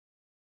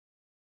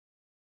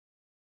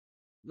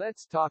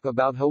Let's talk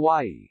about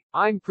Hawaii.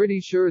 I'm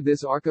pretty sure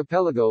this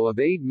archipelago of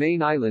 8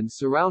 main islands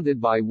surrounded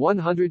by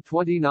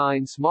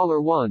 129 smaller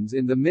ones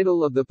in the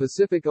middle of the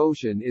Pacific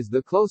Ocean is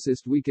the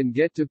closest we can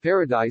get to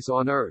paradise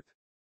on Earth.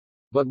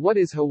 But what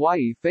is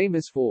Hawaii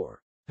famous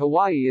for?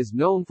 Hawaii is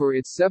known for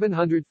its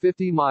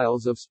 750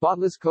 miles of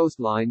spotless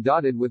coastline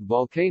dotted with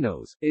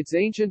volcanoes, its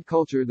ancient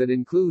culture that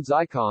includes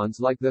icons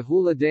like the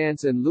hula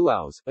dance and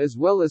luau's, as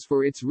well as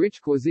for its rich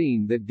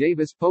cuisine that gave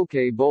us poke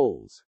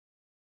bowls.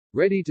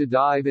 Ready to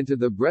dive into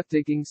the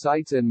breathtaking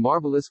sights and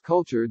marvelous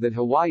culture that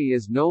Hawaii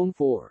is known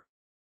for?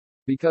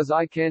 Because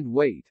I can't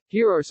wait.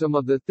 Here are some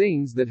of the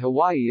things that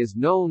Hawaii is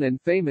known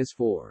and famous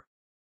for.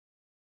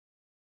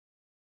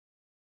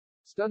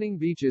 Stunning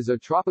beaches, a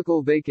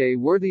tropical vacay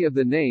worthy of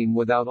the name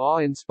without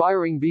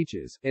awe-inspiring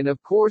beaches, and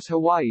of course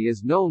Hawaii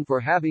is known for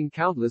having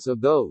countless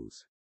of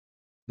those.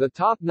 The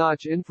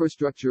top-notch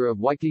infrastructure of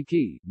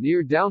Waikiki,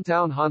 near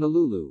downtown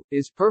Honolulu,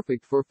 is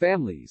perfect for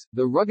families.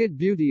 The rugged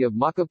beauty of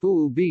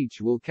Makapuu Beach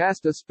will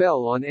cast a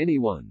spell on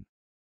anyone.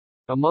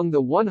 Among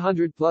the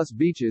 100-plus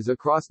beaches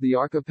across the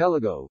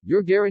archipelago,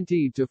 you're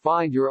guaranteed to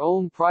find your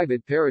own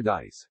private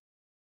paradise.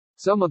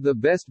 Some of the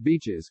best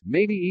beaches,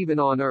 maybe even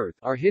on Earth,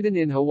 are hidden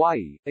in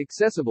Hawaii,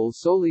 accessible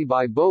solely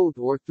by boat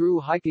or through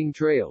hiking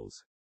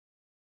trails.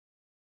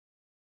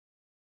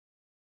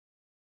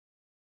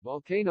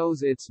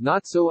 Volcanoes. It's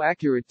not so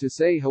accurate to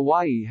say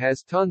Hawaii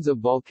has tons of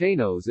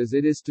volcanoes as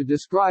it is to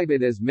describe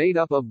it as made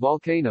up of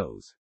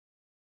volcanoes.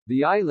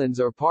 The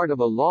islands are part of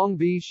a long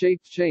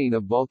V-shaped chain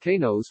of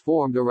volcanoes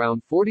formed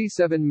around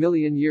 47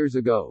 million years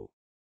ago.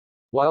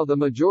 While the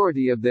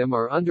majority of them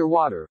are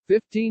underwater,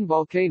 15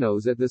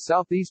 volcanoes at the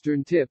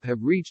southeastern tip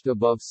have reached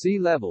above sea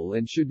level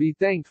and should be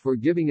thanked for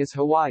giving us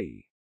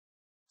Hawaii.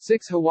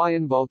 6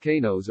 Hawaiian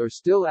volcanoes are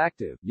still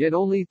active, yet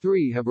only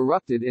 3 have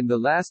erupted in the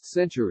last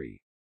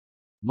century.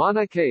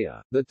 Mauna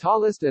Kea, the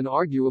tallest and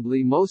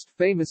arguably most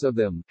famous of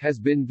them, has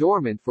been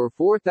dormant for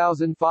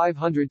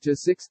 4,500 to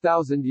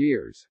 6,000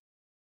 years.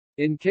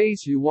 In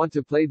case you want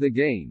to play the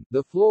game,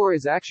 the floor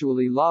is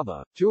actually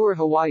lava. Tour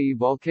Hawaii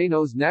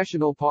Volcanoes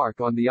National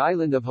Park on the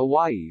island of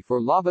Hawaii for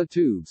lava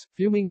tubes,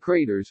 fuming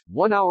craters,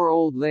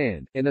 one-hour-old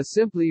land, and a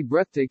simply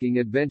breathtaking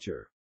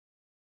adventure.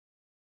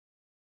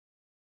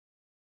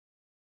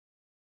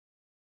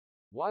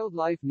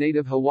 Wildlife.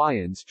 Native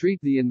Hawaiians treat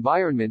the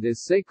environment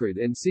as sacred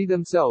and see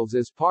themselves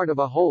as part of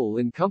a whole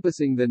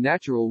encompassing the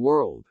natural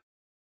world.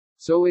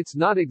 So it's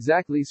not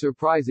exactly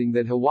surprising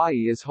that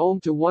Hawaii is home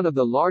to one of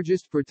the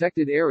largest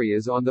protected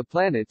areas on the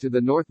planet to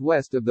the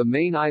northwest of the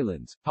main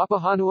islands,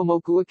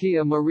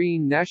 Papahanaumokuakea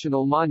Marine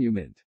National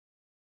Monument.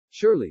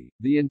 Surely,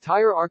 the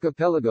entire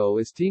archipelago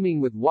is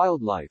teeming with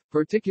wildlife,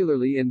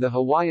 particularly in the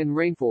Hawaiian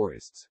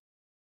rainforests.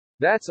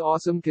 That's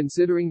awesome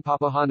considering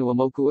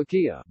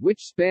Papahanaumokuakea,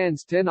 which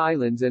spans 10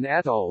 islands and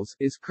atolls,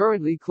 is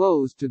currently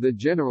closed to the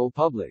general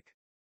public.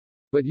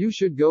 But you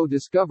should go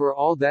discover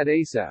all that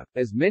ASAP,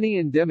 as many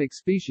endemic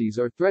species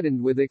are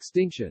threatened with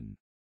extinction.